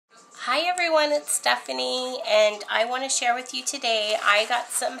Hi everyone, it's Stephanie, and I want to share with you today, I got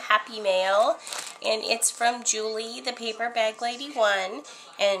some happy mail, and it's from Julie, the Paper Bag Lady 1,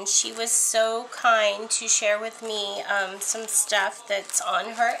 and she was so kind to share with me some stuff that's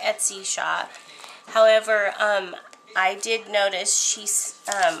on her Etsy shop. However, I did notice she's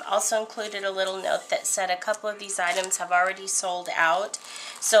also included a little note that said a couple of these items have already sold out.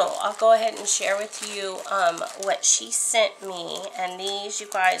 So I'll go ahead and share with you what she sent me. And these, you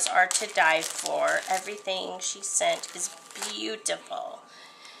guys, are to die for. Everything she sent is beautiful.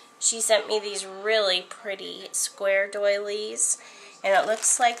 She sent me these really pretty square doilies. And it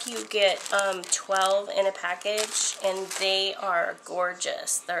looks like you get 12 in a package. And they are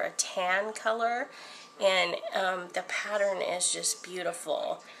gorgeous. They're a tan color. And the pattern is just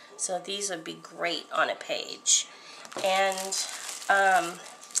beautiful. So these would be great on a page. And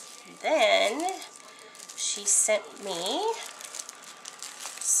then she sent me,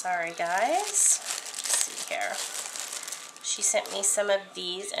 sorry guys, let's see here. She sent me some of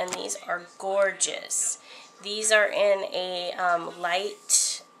these, and these are gorgeous. These are in a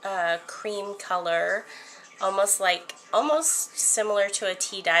light cream color. Almost similar to a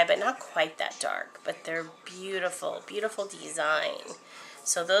tea dye, but not quite that dark. But they're beautiful, beautiful design.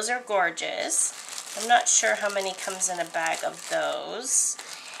 So those are gorgeous. I'm not sure how many comes in a bag of those.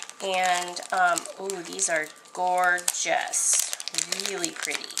 And, ooh, these are gorgeous. Really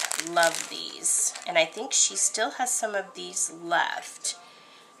pretty. Love these. And I think she still has some of these left.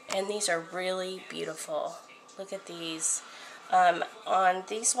 And these are really beautiful. Look at these. On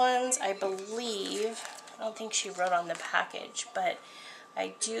these ones, I believe, I don't think she wrote on the package, but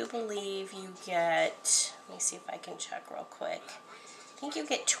I do believe you get, let me see if I can check real quick. I think you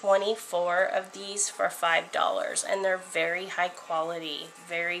get 24 of these for $5, and they're very high quality,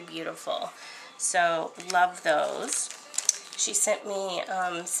 very beautiful. So, love those. She sent me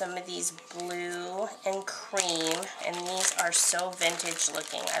some of these blue and cream, and these are so vintage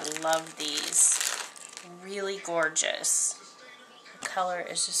looking. I love these. Really gorgeous. The color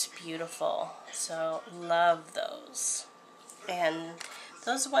is just beautiful. So, love those. And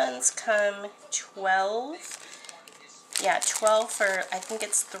those ones come 12. Yeah, 12 for, I think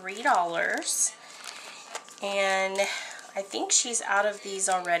it's $3. And I think she's out of these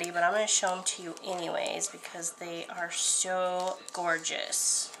already, but I'm going to show them to you anyways because they are so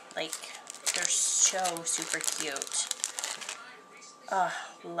gorgeous. Like, they're so super cute. Oh,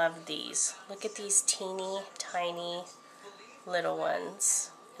 love these. Look at these teeny tiny little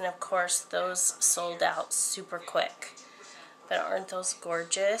ones. And of course, those sold out super quick. But aren't those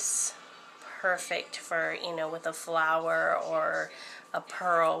gorgeous? Perfect for, you know, with a flower or a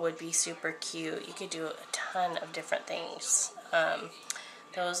pearl would be super cute. You could do a ton of different things.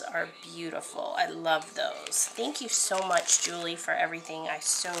 Those are beautiful. I love those. Thank you so much, Julie, for everything. I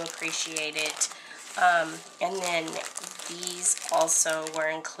so appreciate it. And then these also were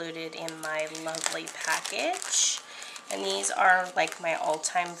included in my lovely package. And these are like my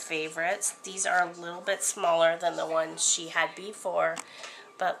all-time favorites. These are a little bit smaller than the ones she had before.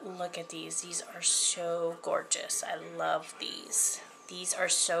 But look at these. These are so gorgeous. I love these. These are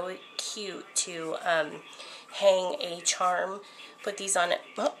so cute to hang a charm. Put these on it.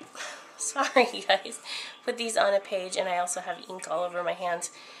 Oh, sorry, you guys. Put these on a page, and I also have ink all over my hands.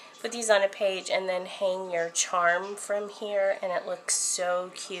 Put these on a page and then hang your charm from here, and it looks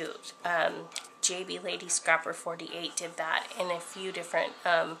so cute. JB Lady Scrapper 48 did that in a few different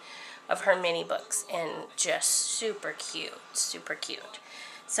of her mini books, and just super cute, super cute.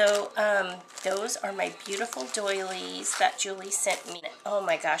 So, those are my beautiful doilies that Julie sent me. Oh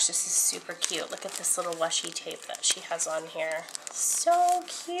my gosh, this is super cute. Look at this little washi tape that she has on here. So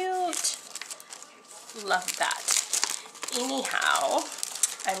cute. Love that. Anyhow,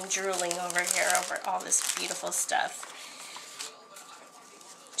 I'm drooling over here over all this beautiful stuff.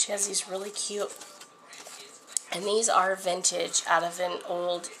 She has these really cute, and these are vintage out of an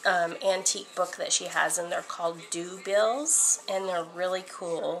old antique book that she has, and they're called Do Bills, and they're really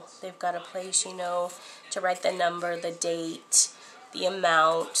cool. They've got a place, you know, to write the number, the date, the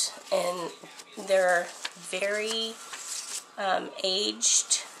amount, and they're very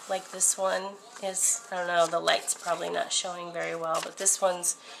aged. Like this one is, I don't know, the light's probably not showing very well, but this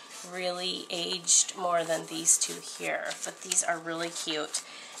one's really aged more than these two here. But these are really cute.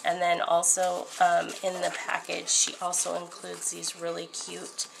 And then also in the package, she also includes these really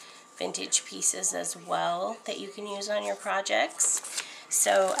cute vintage pieces as well that you can use on your projects.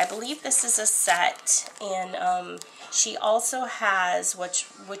 So I believe this is a set, and she also has, which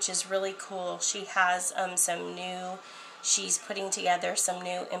is really cool, she has some new, she's putting together some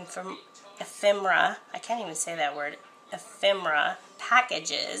new ephemera, I can't even say that word, ephemera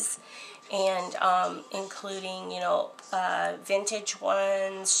packages, and including, you know, vintage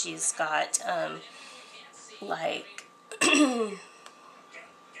ones. She's got like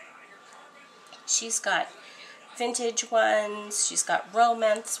she's got vintage ones, she's got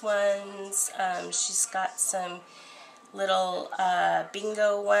romance ones, she's got some little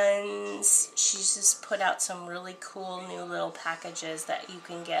bingo ones. She's just put out some really cool new little packages that you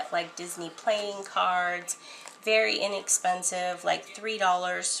can get, like Disney playing cards, very inexpensive, like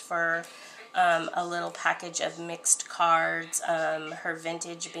 $3 for a little package of mixed cards. Her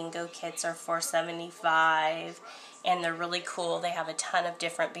vintage bingo kits are $4.75, and they're really cool. They have a ton of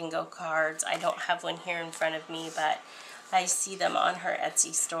different bingo cards. I don't have one here in front of me, but I see them on her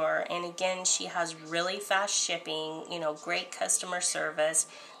Etsy store. And again, she has really fast shipping, you know, great customer service.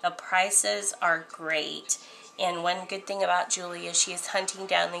 The prices are great. And one good thing about Julie is she is hunting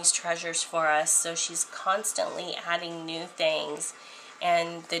down these treasures for us, so she's constantly adding new things.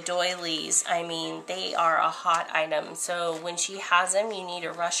 And the doilies, I mean, they are a hot item. So when she has them, you need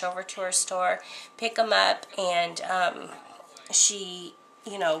to rush over to her store, pick them up, and she,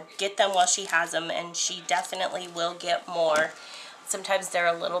 you know, get them while she has them, and she definitely will get more. Sometimes they're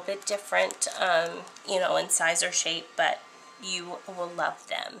a little bit different, you know, in size or shape, but you will love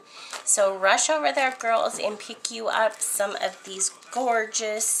them. So rush over there, girls, and pick you up some of these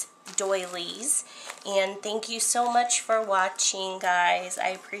gorgeous doilies. And thank you so much for watching, guys. I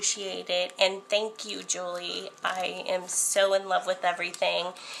appreciate it. And thank you, Julie. I am so in love with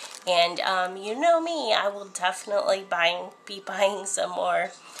everything. And you know me, I will definitely be buying some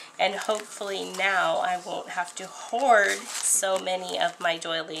more. And hopefully now I won't have to hoard so many of my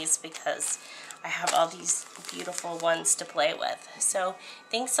doilies, because I have all these beautiful ones to play with. So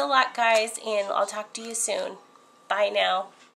thanks a lot, guys, and I'll talk to you soon. Bye now.